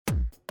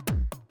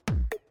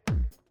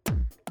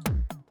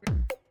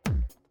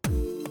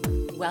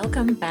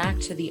Welcome back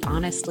to the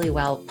Honestly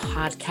Well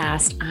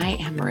podcast. I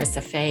am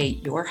Marissa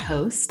Fay, your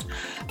host,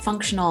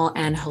 functional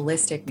and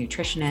holistic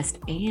nutritionist,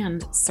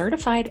 and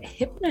certified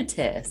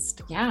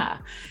hypnotist. Yeah,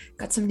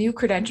 got some new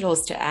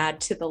credentials to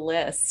add to the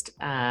list,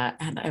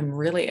 and I'm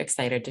really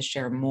excited to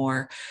share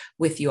more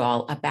with you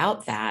all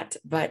about that.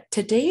 But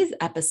today's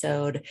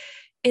episode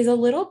is a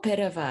little bit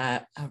of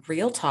a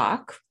real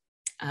talk,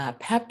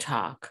 pep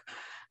talk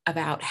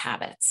about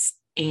habits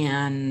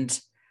and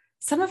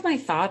some of my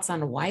thoughts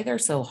on why they're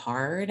so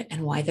hard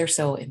and why they're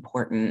so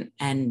important,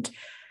 and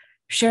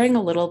sharing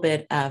a little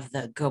bit of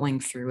the going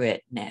through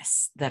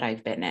it-ness that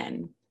I've been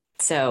in.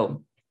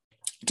 So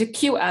to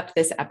cue up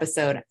this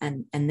episode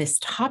and this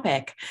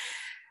topic,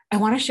 I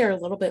want to share a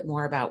little bit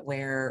more about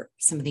where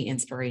some of the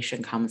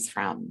inspiration comes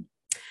from.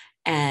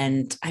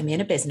 And I'm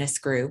in a business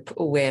group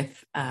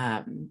with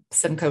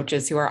some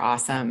coaches who are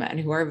awesome and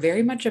who are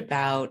very much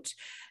about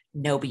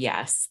no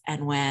BS.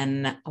 And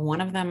when one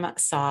of them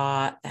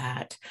saw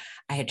that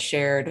I had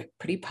shared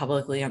pretty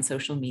publicly on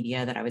social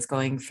media that I was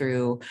going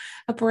through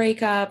a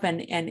breakup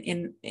and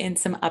in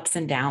some ups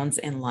and downs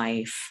in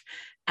life,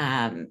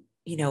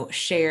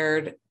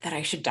 shared that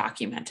I should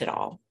document it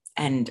all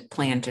and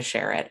plan to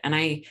share it. And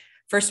I,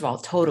 first of all,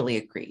 totally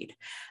agreed,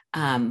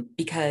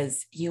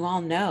 because you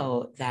all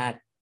know that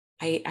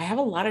I have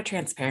a lot of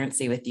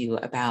transparency with you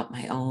about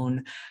my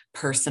own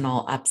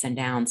personal ups and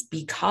downs,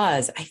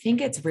 because I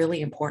think it's really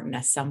important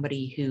as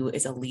somebody who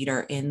is a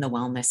leader in the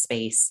wellness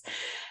space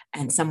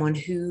and someone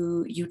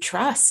who you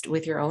trust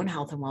with your own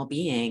health and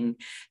well-being,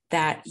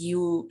 that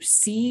you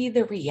see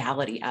the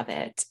reality of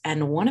it.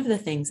 And one of the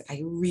things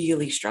I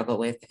really struggle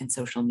with in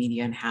social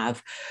media and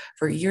have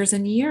for years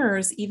and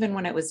years, even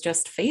when it was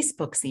just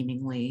Facebook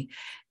seemingly,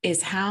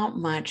 is how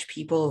much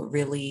people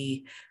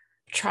really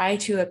try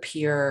to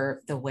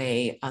appear the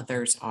way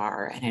others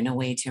are and in a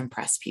way to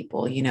impress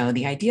people. You know,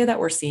 the idea that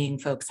we're seeing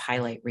folks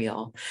highlight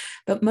reel,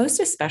 but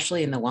most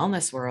especially in the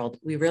wellness world,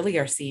 we really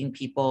are seeing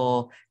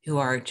people who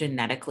are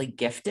genetically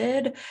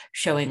gifted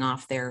showing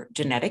off their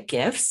genetic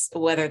gifts,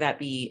 whether that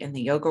be in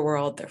the yoga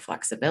world, their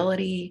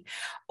flexibility,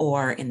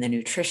 or in the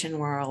nutrition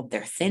world,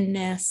 their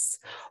thinness,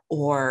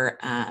 or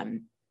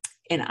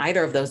in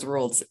either of those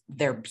worlds,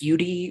 their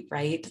beauty,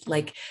 right?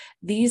 Like,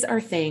 these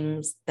are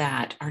things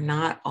that are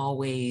not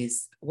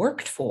always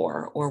worked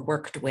for or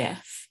worked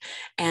with.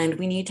 And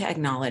we need to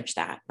acknowledge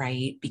that,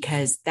 right?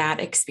 Because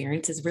that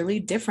experience is really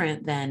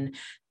different than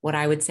what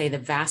I would say the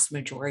vast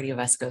majority of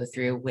us go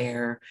through,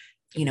 where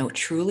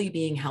truly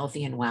being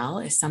healthy and well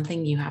is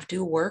something you have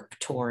to work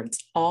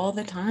towards all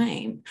the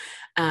time.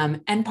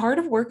 And part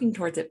of working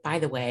towards it, by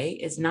the way,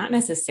 is not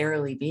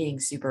necessarily being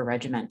super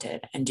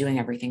regimented and doing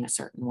everything a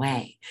certain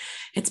way.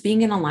 It's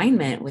being in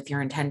alignment with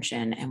your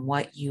intention and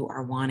what you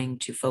are wanting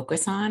to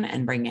focus on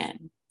and bring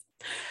in.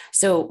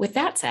 So with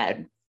that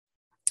said,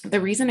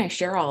 the reason I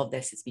share all of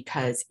this is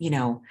because,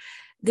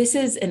 this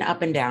is an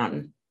up and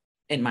down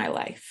in my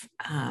life.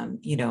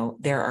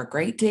 There are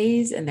great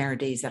days and there are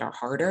days that are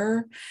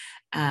harder.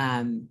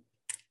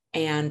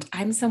 And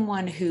I'm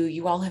someone who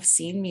you all have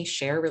seen me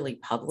share really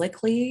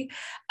publicly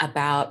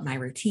about my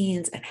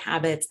routines and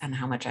habits and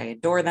how much I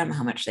adore them,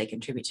 how much they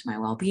contribute to my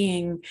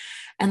well-being.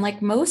 And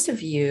like most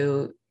of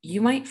you,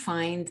 you might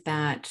find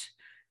that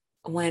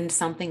when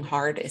something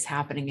hard is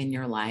happening in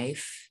your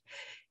life,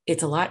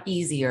 it's a lot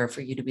easier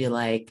for you to be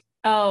like,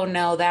 oh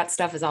no, that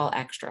stuff is all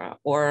extra,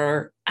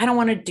 or I don't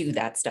want to do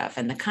that stuff.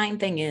 And the kind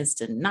thing is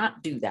to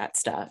not do that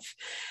stuff.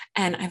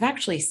 And I've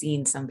actually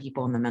seen some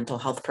people in the mental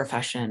health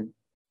profession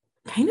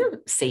kind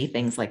of say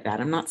things like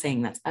that. I'm not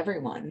saying that's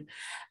everyone,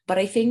 but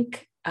I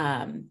think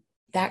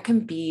that can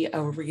be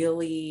a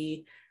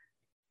really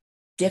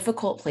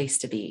difficult place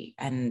to be.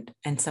 And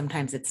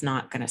sometimes it's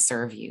not going to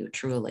serve you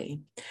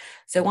truly.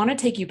 So I want to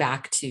take you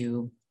back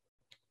to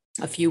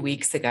a few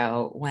weeks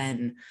ago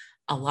when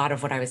a lot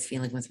of what I was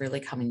feeling was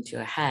really coming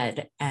to a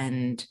head.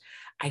 And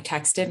I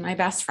texted my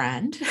best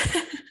friend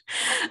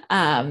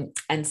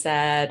and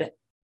said,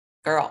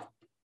 girl,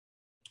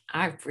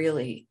 I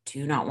really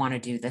do not want to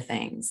do the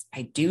things.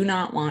 I do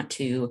not want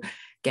to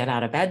get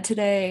out of bed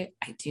today.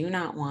 I do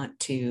not want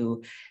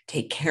to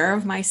take care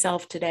of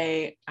myself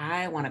today.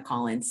 I want to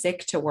call in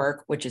sick to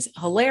work, which is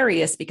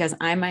hilarious because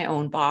I'm my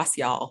own boss,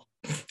 y'all.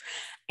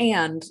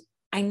 And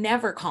I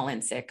never call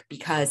in sick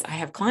because I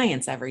have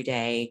clients every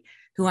day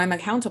who I'm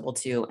accountable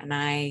to, and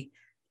I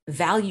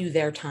value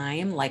their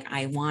time like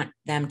I want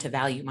them to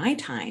value my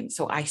time.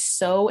 So I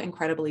so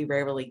incredibly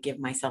rarely give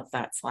myself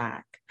that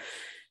slack.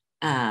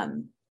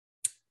 And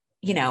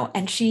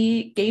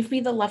she gave me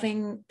the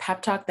loving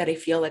pep talk that I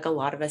feel like a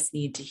lot of us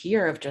need to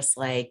hear, of just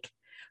like,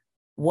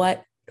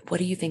 what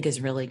do you think is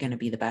really going to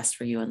be the best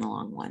for you in the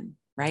long run,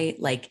 right?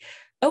 Like,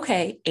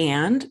 okay,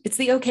 and it's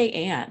the okay,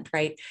 and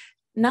right.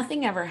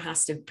 Nothing ever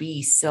has to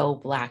be so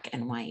black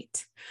and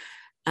white.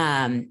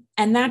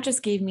 And that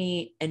just gave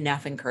me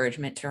enough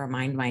encouragement to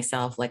remind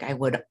myself, like I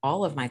would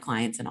all of my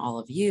clients and all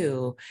of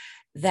you,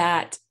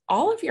 that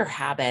all of your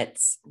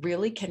habits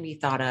really can be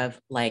thought of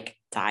like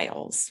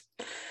dials.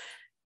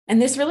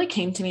 And this really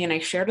came to me, and I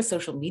shared a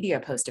social media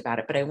post about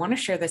it, but I want to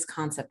share this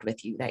concept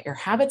with you that your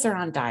habits are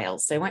on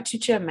dials. So I want you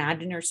to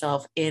imagine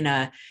yourself in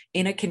a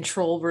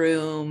control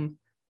room.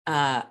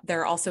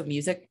 There are also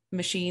music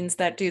machines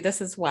that do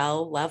this as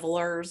well,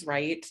 levelers,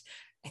 right?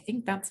 I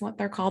think that's what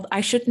they're called. I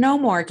should know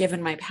more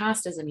given my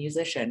past as a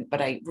musician, but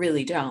I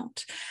really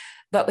don't.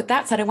 But with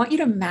that said, I want you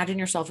to imagine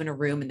yourself in a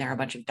room and there are a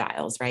bunch of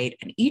dials, right?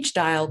 And each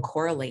dial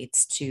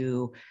correlates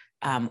to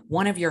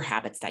one of your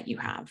habits that you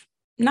have,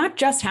 not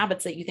just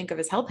habits that you think of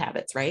as health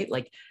habits, right?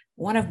 Like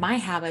one of my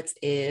habits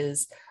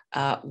is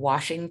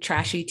watching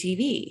trashy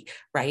TV,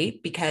 right?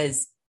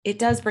 Because it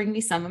does bring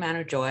me some amount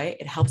of joy.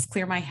 It helps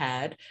clear my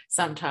head.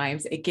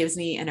 Sometimes it gives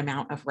me an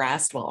amount of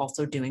rest while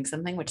also doing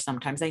something, which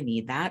sometimes I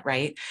need that,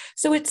 right?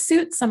 So it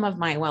suits some of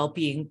my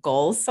well-being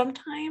goals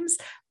sometimes,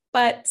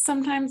 but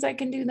sometimes I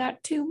can do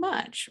that too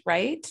much,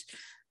 right?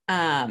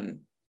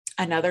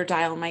 Another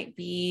dial might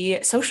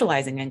be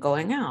socializing and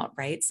going out,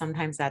 right?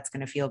 Sometimes that's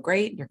going to feel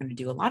great. You're going to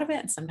do a lot of it,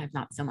 and sometimes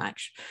not so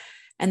much.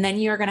 And then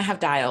you're going to have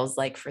dials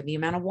like for the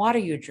amount of water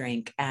you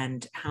drink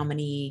and how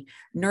many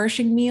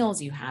nourishing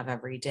meals you have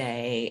every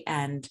day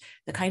and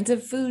the kinds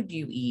of food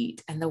you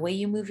eat and the way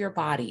you move your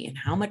body and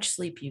how much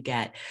sleep you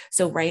get.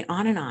 So right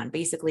on and on.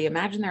 Basically,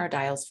 imagine there are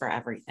dials for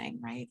everything,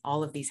 right?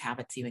 All of these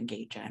habits you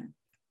engage in.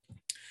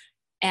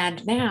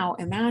 And now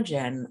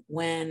imagine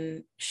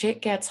when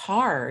shit gets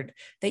hard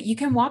that you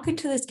can walk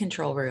into this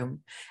control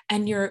room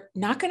and you're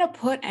not going to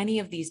put any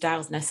of these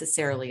dials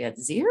necessarily at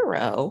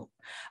zero,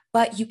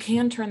 but you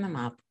can turn them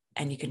up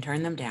and you can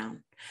turn them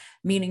down,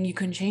 meaning you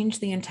can change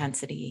the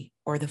intensity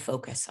or the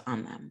focus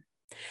on them.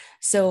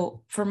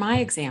 So for my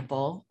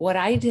example, what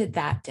I did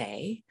that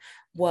day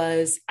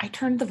was I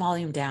turned the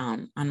volume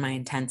down on my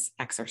intense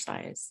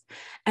exercise.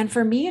 And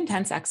for me,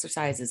 intense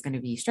exercise is going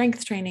to be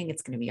strength training.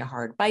 It's going to be a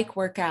hard bike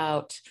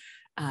workout.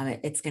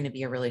 It's going to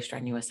be a really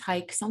strenuous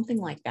hike, something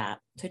like that.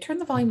 So I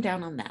turned the volume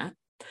down on that.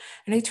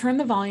 And I turned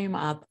the volume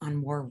up on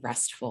more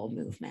restful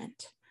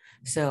movement.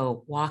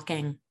 So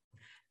walking,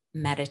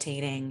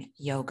 meditating,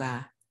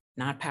 yoga,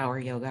 not power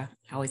yoga.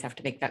 I always have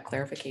to make that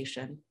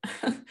clarification.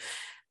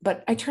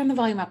 But I turn the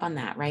volume up on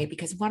that, right?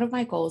 Because one of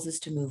my goals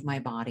is to move my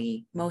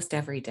body most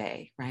every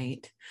day,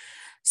 right?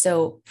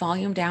 So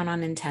volume down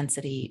on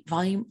intensity,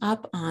 volume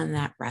up on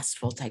that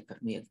restful type of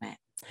movement.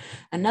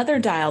 Another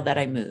dial that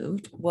I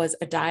moved was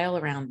a dial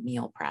around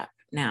meal prep.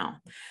 Now,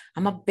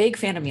 I'm a big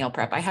fan of meal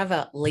prep. I have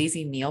a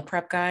lazy meal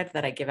prep guide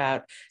that I give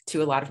out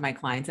to a lot of my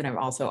clients, and I've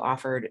also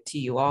offered to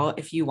you all.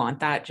 If you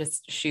want that,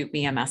 just shoot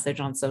me a message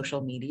on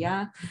social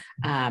media.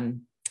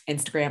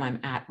 Instagram, I'm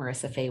at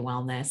Marissa Fay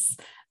Wellness.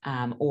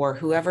 Or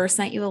whoever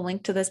sent you the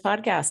link to this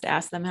podcast,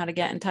 ask them how to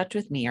get in touch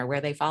with me or where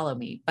they follow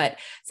me, but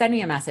send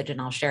me a message and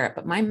I'll share it.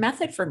 But my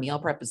method for meal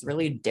prep is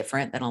really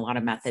different than a lot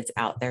of methods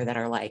out there that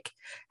are like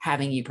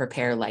having you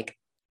prepare like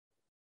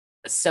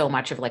so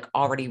much of like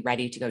already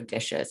ready to go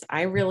dishes.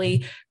 I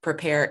really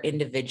prepare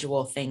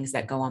individual things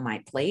that go on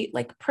my plate,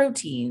 like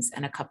proteins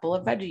and a couple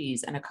of veggies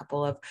and a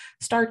couple of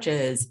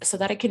starches so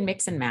that I can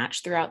mix and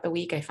match throughout the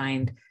week. I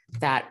find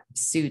that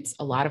suits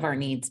a lot of our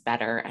needs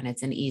better and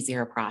it's an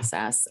easier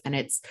process. And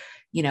it's,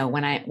 you know,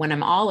 when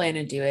I'm all in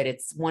and do it,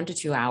 it's 1 to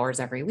 2 hours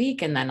every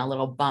week and then a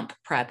little bump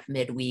prep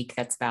midweek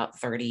that's about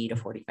 30 to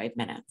 45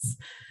 minutes.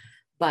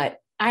 But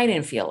I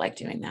didn't feel like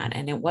doing that.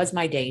 And it was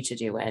my day to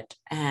do it.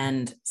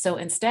 And so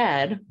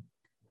instead,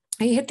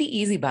 I hit the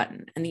easy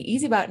button. And the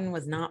easy button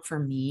was not for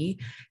me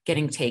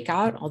getting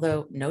takeout,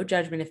 although no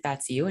judgment if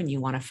that's you and you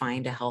want to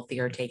find a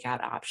healthier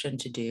takeout option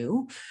to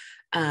do.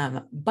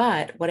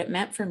 But what it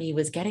meant for me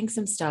was getting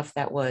some stuff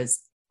that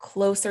was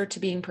closer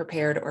to being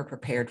prepared or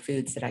prepared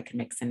foods that I could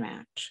mix and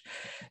match.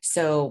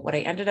 So what I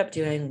ended up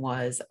doing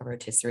was a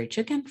rotisserie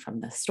chicken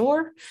from the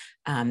store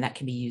that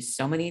can be used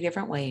so many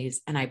different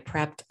ways. And I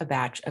prepped a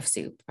batch of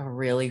soup, a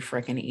really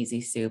freaking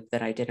easy soup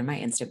that I did in my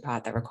Instant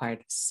Pot that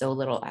required so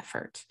little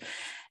effort.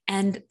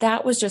 And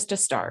that was just a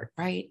start,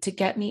 right? To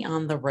get me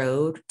on the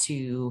road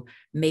to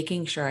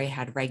making sure I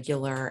had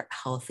regular,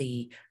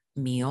 healthy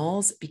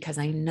meals because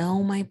I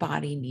know my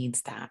body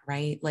needs that,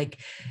 right? Like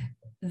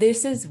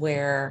this is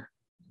where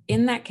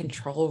in that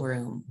control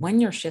room,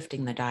 when you're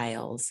shifting the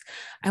dials,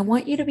 I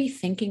want you to be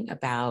thinking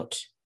about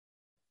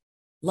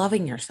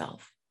loving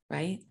yourself,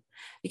 right?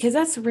 Because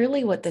that's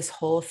really what this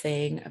whole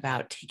thing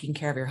about taking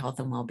care of your health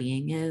and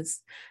well-being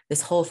is.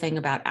 This whole thing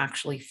about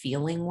actually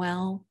feeling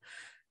well.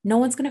 No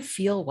one's going to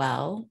feel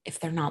well if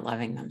they're not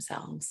loving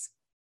themselves.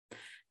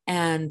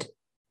 And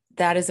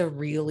that is a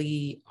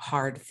really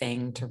hard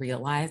thing to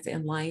realize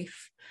in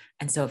life.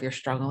 And so if you're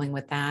struggling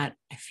with that,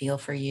 I feel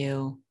for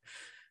you.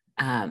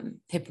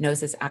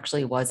 Hypnosis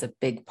actually was a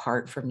big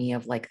part for me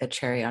of like the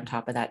cherry on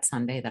top of that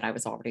sundae that I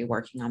was already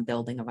working on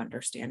building of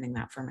understanding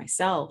that for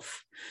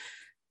myself.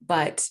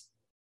 But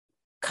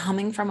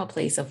coming from a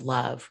place of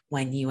love,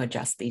 when you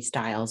adjust these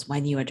dials,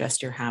 when you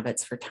adjust your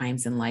habits for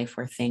times in life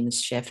where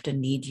things shift and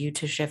need you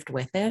to shift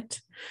with it,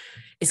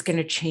 is going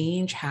to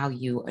change how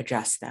you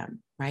adjust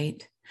them,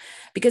 right?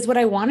 Because what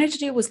I wanted to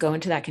do was go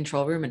into that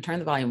control room and turn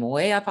the volume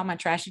way up on my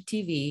trashy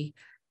TV,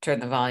 turn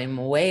the volume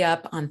way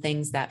up on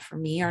things that for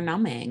me are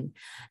numbing.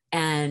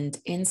 And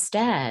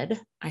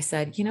instead, I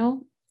said,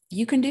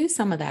 you can do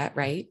some of that,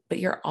 right? But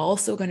you're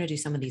also going to do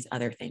some of these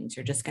other things.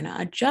 You're just going to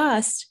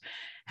adjust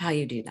how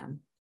you do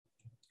them.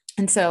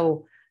 And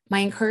so my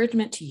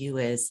encouragement to you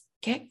is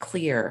get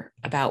clear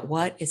about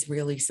what is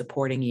really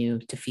supporting you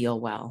to feel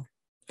well.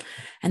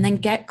 And then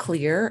get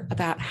clear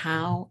about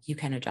how you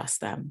can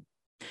adjust them.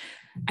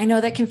 I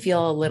know that can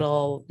feel a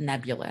little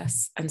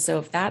nebulous. And so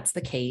if that's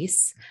the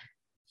case,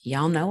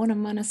 y'all know what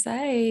I'm going to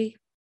say.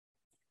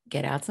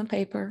 Get out some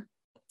paper,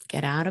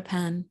 get out a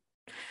pen.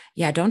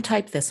 Yeah, don't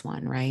type this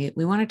one, right?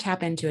 We want to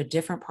tap into a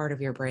different part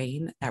of your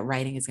brain that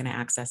writing is going to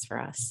access for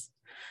us.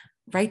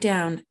 Write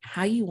down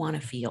how you want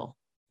to feel.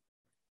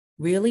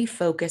 Really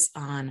focus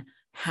on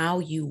how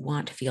you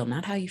want to feel,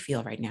 not how you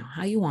feel right now,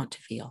 how you want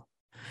to feel.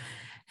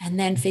 And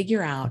then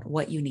figure out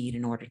what you need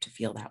in order to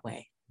feel that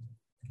way.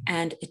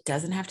 And it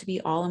doesn't have to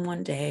be all in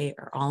one day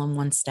or all in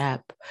one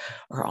step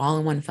or all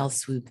in one fell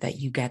swoop that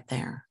you get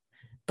there,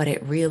 but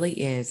it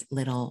really is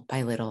little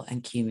by little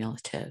and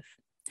cumulative.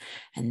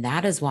 And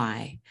that is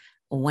why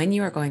when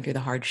you are going through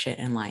the hard shit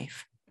in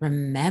life,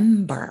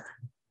 remember,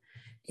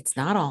 it's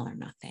not all or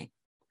nothing.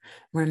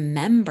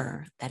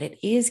 Remember that it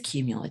is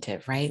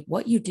cumulative, right?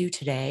 What you do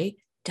today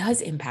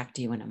does impact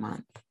you in a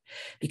month,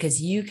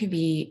 because you can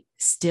be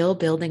still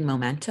building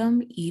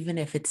momentum, even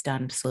if it's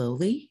done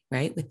slowly,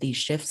 right? With these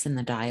shifts in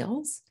the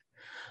dials,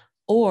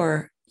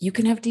 or you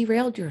can have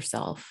derailed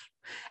yourself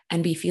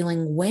and be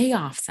feeling way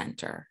off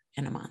center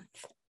in a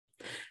month.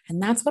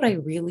 And that's what I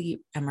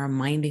really am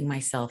reminding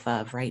myself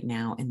of right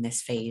now in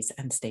this phase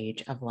and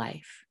stage of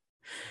life.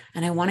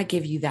 And I want to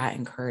give you that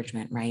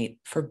encouragement, right?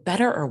 For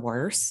better or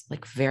worse,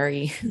 like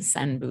very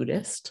Zen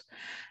Buddhist,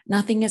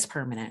 nothing is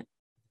permanent,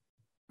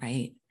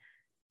 right?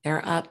 There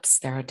are ups,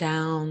 there are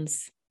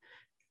downs,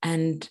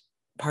 and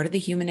part of the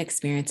human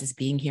experience is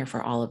being here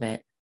for all of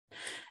it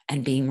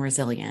and being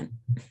resilient.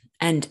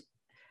 And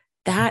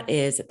that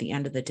is, at the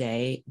end of the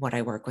day, what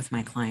I work with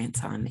my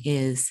clients on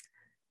is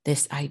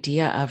this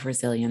idea of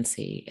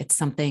resiliency. It's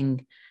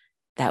something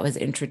that was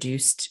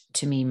introduced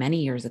to me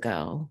many years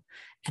ago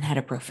and had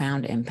a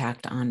profound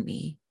impact on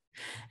me.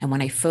 And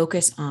when I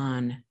focus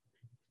on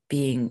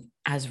being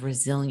as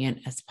resilient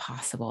as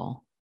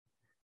possible,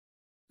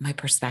 my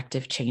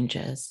perspective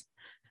changes,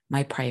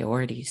 my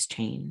priorities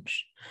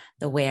change,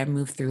 the way I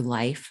move through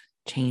life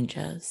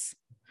changes.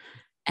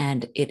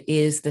 And it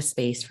is the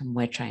space from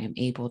which I am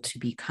able to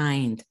be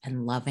kind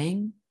and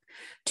loving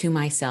to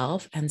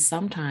myself, and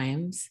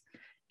sometimes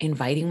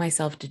inviting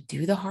myself to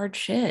do the hard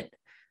shit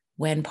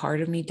when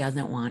part of me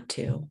doesn't want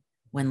to,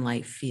 when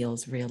life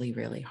feels really,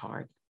 really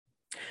hard.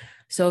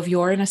 So if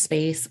you're in a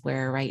space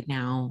where right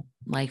now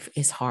life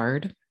is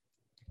hard,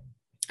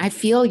 I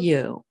feel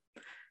you.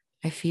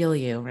 I feel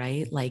you,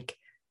 right? Like,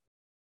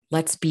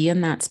 let's be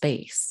in that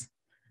space,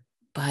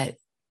 but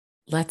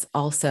let's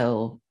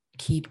also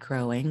keep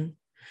growing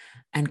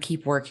and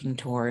keep working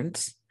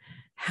towards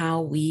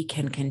how we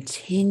can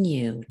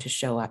continue to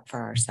show up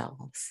for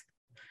ourselves.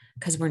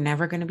 Because we're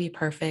never going to be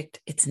perfect.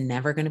 It's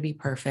never going to be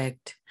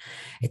perfect.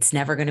 It's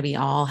never going to be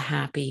all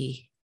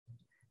happy,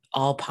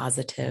 all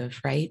positive,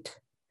 right?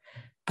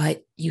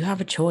 But you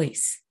have a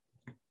choice.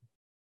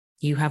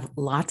 You have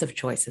lots of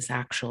choices,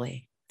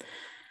 actually.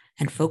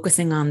 And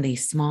focusing on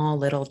these small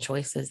little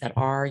choices that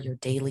are your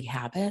daily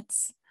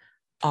habits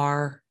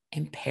are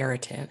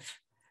imperative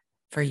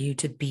for you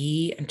to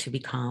be and to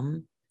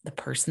become the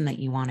person that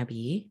you want to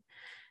be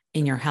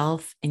in your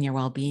health, in your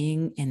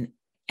well-being, in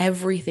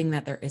everything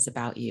that there is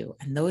about you.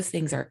 And those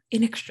things are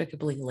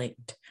inextricably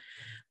linked.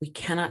 We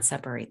cannot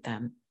separate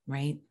them,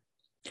 right?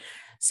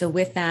 So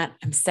with that,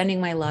 I'm sending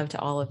my love to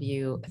all of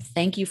you.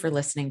 Thank you for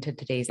listening to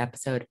today's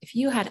episode. If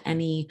you had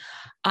any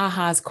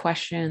ahas,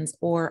 questions,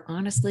 or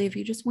honestly, if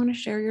you just want to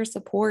share your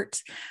support,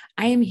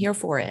 I am here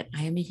for it.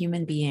 I am a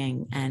human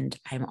being, and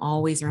I'm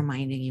always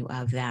reminding you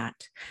of that.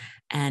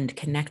 And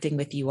connecting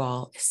with you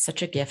all is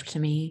such a gift to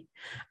me.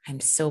 I'm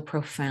so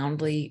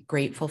profoundly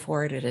grateful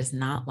for it. It is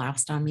not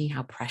lost on me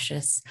how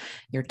precious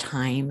your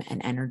time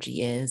and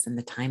energy is, and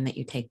the time that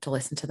you take to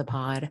listen to the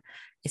pod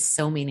is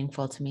so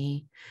meaningful to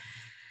me.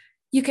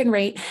 You can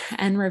rate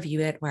and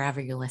review it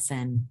wherever you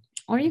listen,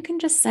 or you can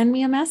just send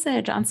me a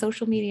message on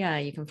social media.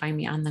 You can find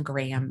me on the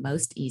gram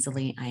most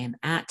easily. I am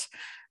at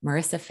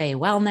Marissa Faye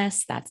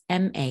Wellness. That's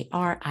MARISA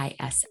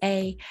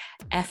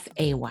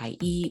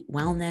FAYE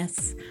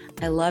Wellness.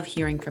 I love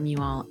hearing from you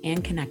all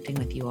and connecting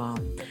with you all.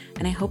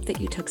 And I hope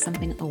that you took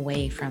something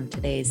away from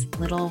today's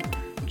little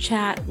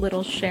chat,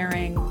 little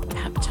sharing,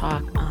 pep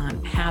talk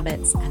on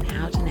habits and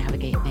how to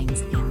navigate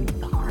things in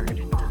the